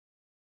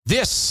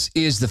This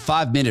is the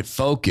 5-minute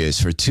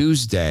focus for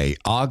Tuesday,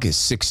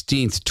 August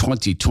 16th,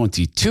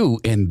 2022.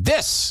 And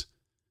this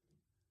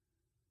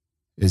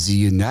is the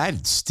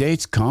United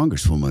States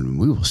Congresswoman, and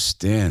we will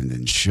stand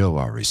and show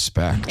our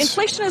respect.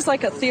 Inflation is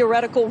like a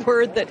theoretical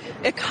word that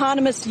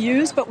economists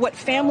use, but what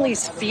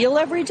families feel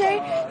every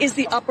day is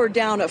the up or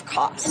down of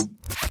costs.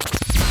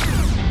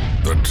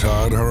 The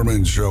Todd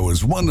Herman Show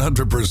is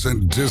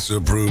 100%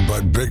 disapproved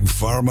by big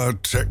pharma,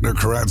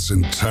 technocrats,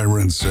 and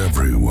tyrants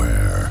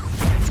everywhere.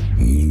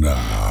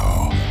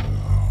 Now,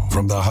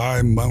 from the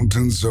high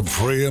mountains of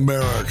free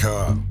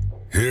America,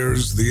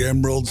 here's the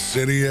Emerald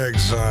City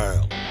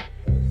exile,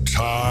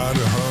 Todd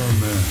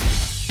Herman.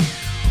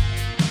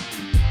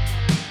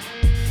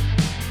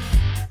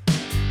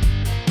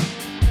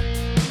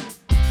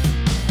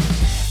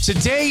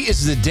 Today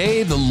is the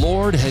day the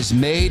Lord has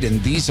made,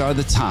 and these are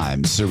the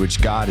times through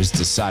which God has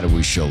decided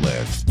we shall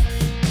live.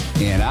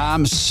 And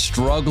I'm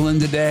struggling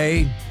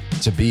today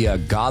to be a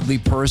godly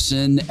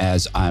person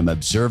as I'm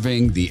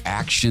observing the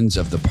actions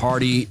of the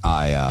party.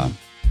 I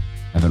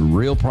having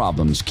real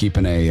problems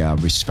keeping a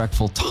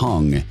respectful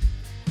tongue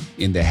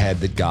in the head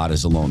that God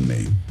has loaned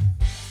me.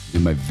 Do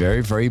my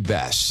very, very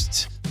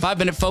best.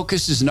 5-minute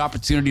focus is an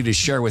opportunity to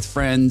share with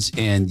friends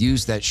and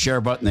use that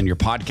share button in your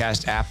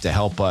podcast app to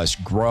help us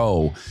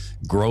grow.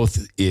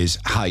 Growth is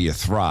how you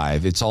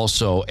thrive. It's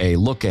also a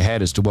look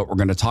ahead as to what we're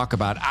going to talk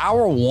about.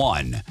 Hour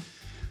one,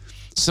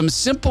 some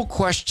simple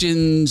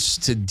questions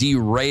to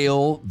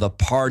derail the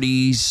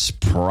party's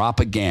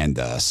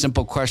propaganda.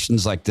 Simple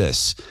questions like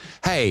this.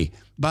 Hey,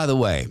 by the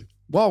way,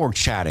 while we're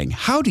chatting,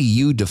 how do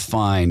you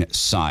define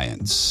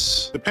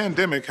science? The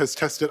pandemic has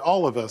tested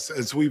all of us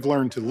as we've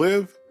learned to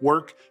live,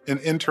 work, and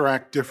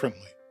interact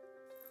differently.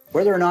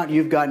 Whether or not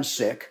you've gotten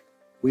sick,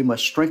 we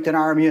must strengthen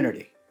our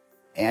immunity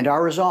and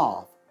our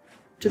resolve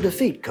to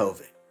defeat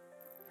COVID.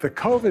 The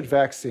COVID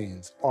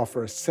vaccines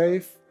offer a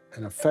safe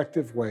and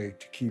effective way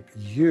to keep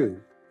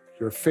you,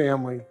 your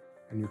family,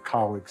 and your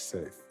colleagues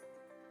safe.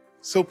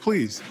 So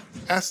please,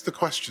 ask the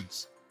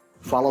questions.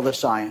 Follow the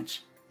science.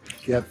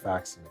 Get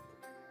vaccinated.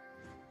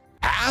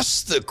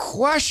 Ask the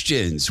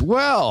questions.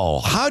 Well,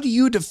 how do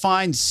you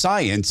define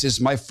science is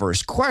my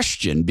first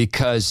question,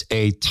 because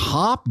a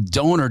top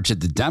donor to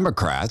the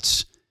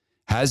Democrats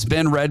has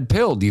been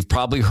red-pilled. You've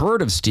probably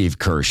heard of Steve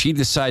Kirsch. He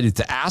decided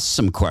to ask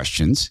some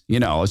questions. You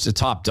know, as a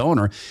top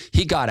donor,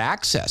 he got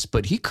access,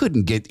 but he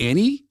couldn't get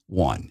any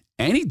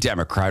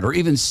Democrat or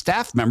even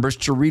staff members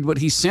to read what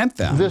he sent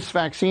them. This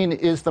vaccine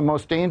is the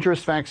most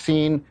dangerous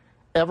vaccine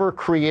ever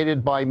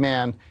created by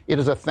man. It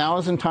is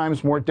 1,000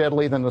 times more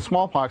deadly than the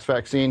smallpox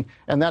vaccine,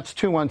 and that's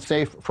too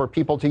unsafe for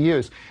people to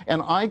use.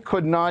 And I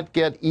could not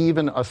get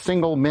even a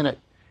single minute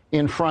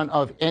in front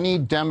of any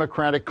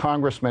Democratic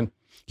congressman.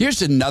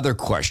 Here's another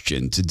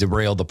question to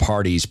derail the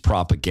party's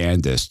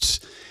propagandists.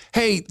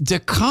 Hey, do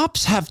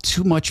cops have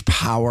too much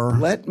power?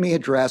 Let me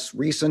address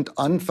recent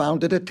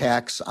unfounded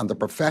attacks on the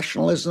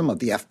professionalism of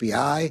the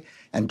FBI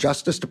and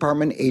Justice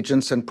Department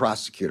agents and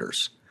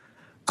prosecutors.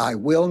 I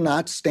will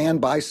not stand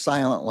by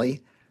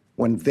silently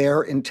when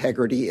their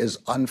integrity is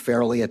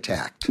unfairly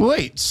attacked.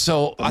 Wait,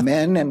 so the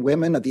men and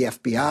women of the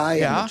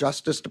FBI and the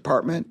Justice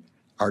Department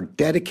are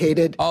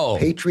dedicated,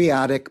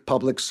 patriotic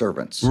public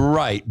servants.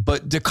 Right,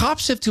 but do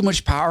cops have too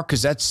much power?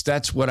 Because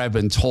that's what I've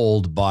been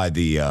told by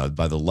the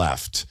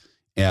left.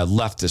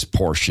 Leftist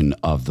portion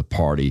of the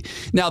party.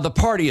 Now, the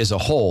party as a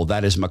whole,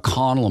 that is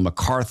McConnell and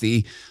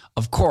McCarthy,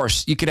 of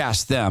course, you could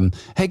ask them,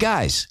 hey,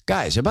 guys,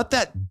 about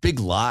that big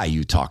lie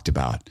you talked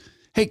about.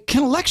 Hey,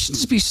 can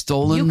elections be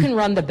stolen? You can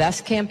run the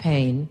best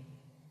campaign.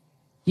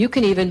 You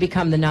can even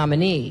become the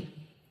nominee.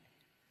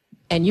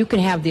 And you can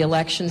have the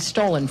election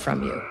stolen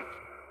from you.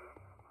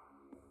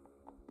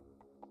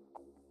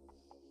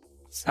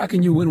 How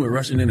can you win with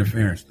Russian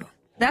interference, though?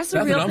 That's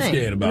real what I'm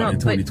scared about in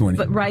 2020.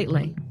 But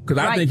rightly. Because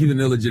I think he's an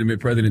illegitimate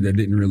president that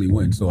didn't really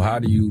win. So how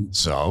do you...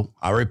 So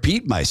I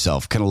repeat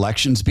myself. Can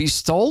elections be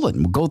stolen?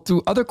 We'll go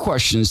through other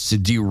questions to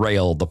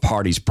derail the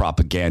party's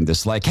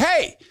propagandists like,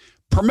 hey,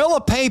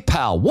 Pramila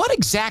PayPal, what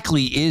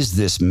exactly is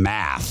this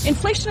math?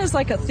 Inflation is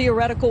like a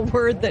theoretical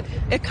word that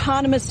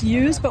economists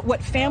use, but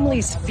what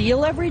families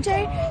feel every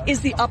day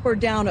is the up or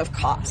down of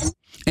costs.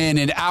 And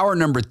in hour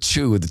number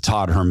 2 of the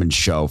Todd Herman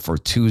Show for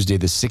Tuesday,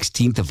 the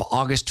 16th of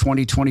August,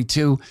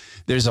 2022,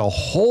 there's a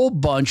whole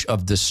bunch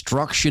of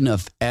destruction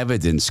of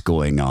evidence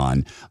going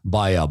on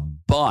by a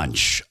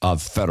bunch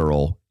of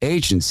federal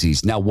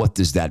agencies. Now, what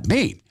does that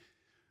mean?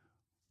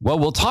 Well,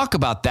 we'll talk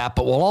about that,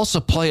 but we'll also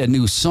play a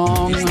new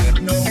song.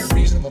 No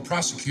reasonable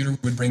prosecutor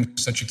would bring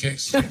such a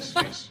case.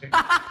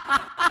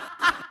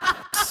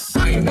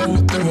 I know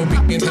there will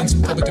be intense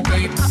public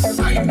debate.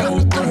 I know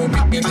there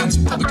will be intense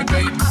public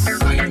debate.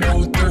 I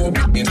know there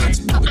will be intense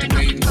public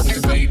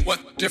debate.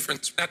 What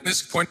difference at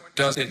this point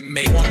does it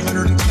make?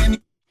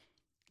 110.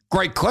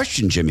 Great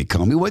question, Jimmy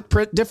Comey. What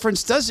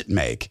difference does it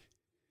make?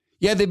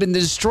 Yeah, they've been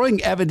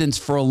destroying evidence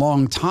for a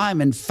long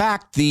time. In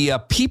fact, the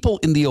people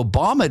in the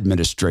Obama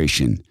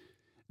administration,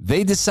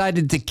 they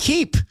decided to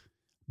keep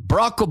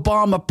Barack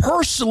Obama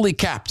personally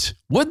kept,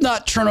 would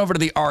not turn over to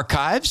the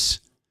archives,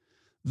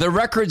 the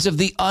records of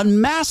the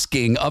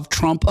unmasking of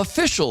Trump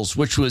officials,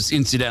 which was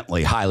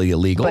incidentally highly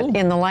illegal. But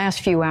in the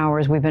last few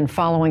hours, we've been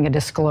following a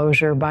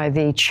disclosure by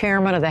the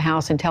chairman of the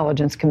House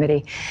Intelligence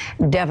Committee,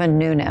 Devin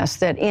Nunes,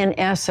 that in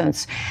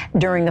essence,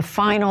 during the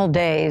final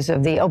days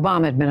of the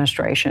Obama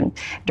administration,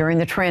 during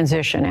the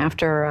transition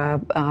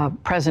after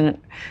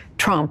President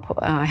Trump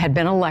had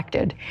been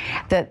elected,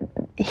 that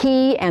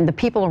he and the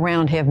people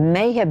around him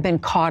may have been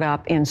caught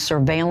up in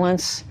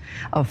surveillance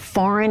of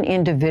foreign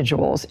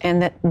individuals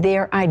and that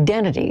their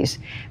identities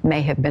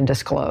may have been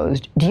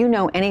disclosed. Do you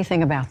know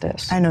anything about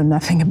this? I know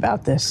nothing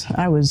about this.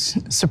 I was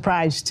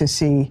surprised to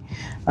see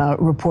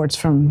reports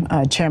from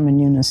Chairman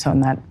Nunes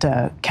on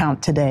that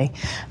count today.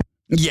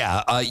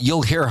 Yeah,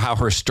 you'll hear how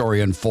her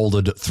story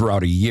unfolded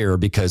throughout a year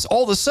because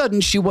all of a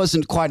sudden she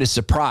wasn't quite as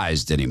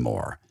surprised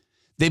anymore.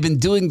 They've been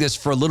doing this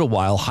for a little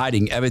while,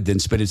 hiding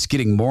evidence, but it's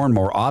getting more and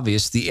more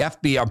obvious. The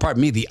the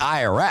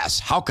IRS,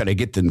 how could I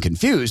get them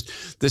confused,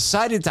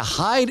 decided to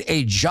hide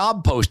a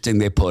job posting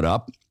they put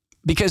up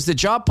because the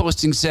job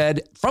posting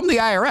said, from the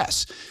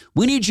IRS,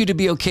 we need you to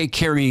be okay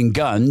carrying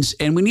guns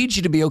and we need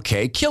you to be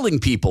okay killing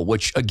people,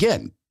 which,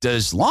 again,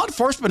 does law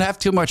enforcement have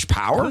too much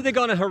power? Who are they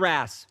going to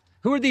harass?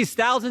 Who are these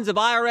thousands of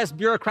IRS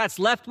bureaucrats,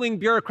 left-wing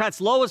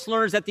bureaucrats, lowest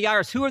learners at the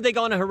IRS? Who are they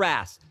going to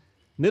harass?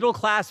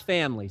 Middle-class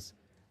families.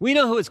 We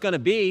know who it's going to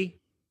be.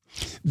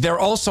 They're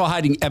also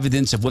hiding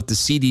evidence of what the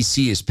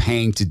CDC is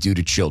paying to do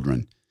to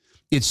children.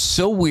 It's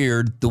so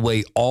weird the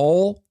way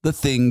all the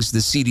things the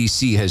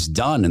CDC has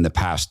done in the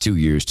past 2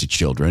 years to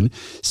children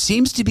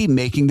seems to be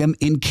making them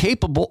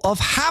incapable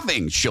of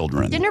having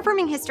children. Gender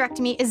affirming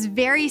hysterectomy is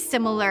very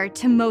similar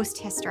to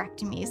most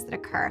hysterectomies that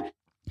occur.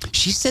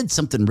 She said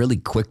something really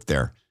quick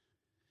there.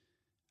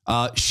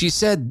 She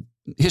said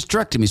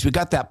hysterectomies, we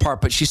got that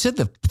part, but she said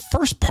the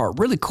first part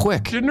really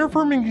quick. Gender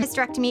affirming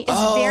hysterectomy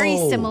is very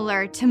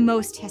similar to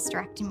most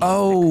hysterectomies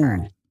that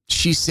occur.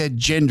 She said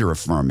gender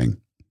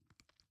affirming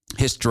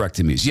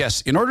hysterectomies.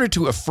 Yes, in order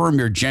to affirm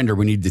your gender,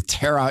 we need to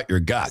tear out your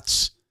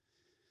guts.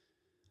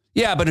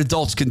 Yeah, but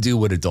adults can do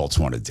what adults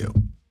want to do.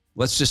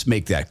 Let's just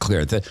make that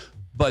clear.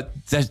 But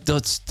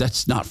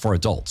that's not for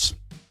adults.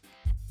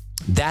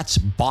 That's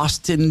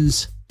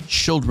Boston's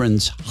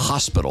Children's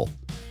Hospital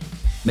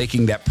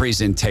making that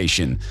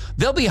presentation.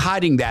 They'll be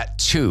hiding that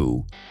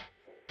too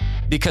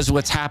because of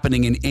what's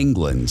happening in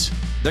England.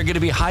 They're going to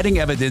be hiding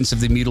evidence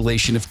of the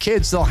mutilation of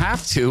kids. They'll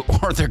have to,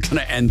 or they're going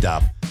to end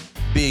up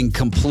being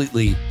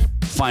completely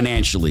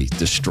financially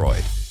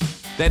destroyed.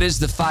 That is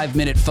the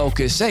 5-minute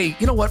focus. Hey,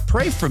 you know what?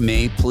 Pray for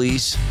me,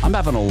 please. I'm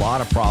having a lot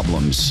of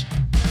problems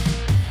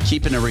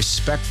keeping a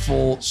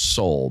respectful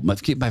soul.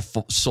 Keep my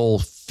soul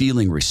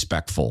feeling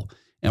respectful.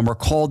 And we're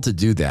called to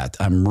do that.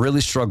 I'm really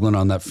struggling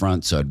on that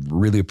front, so I'd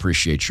really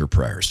appreciate your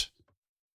prayers.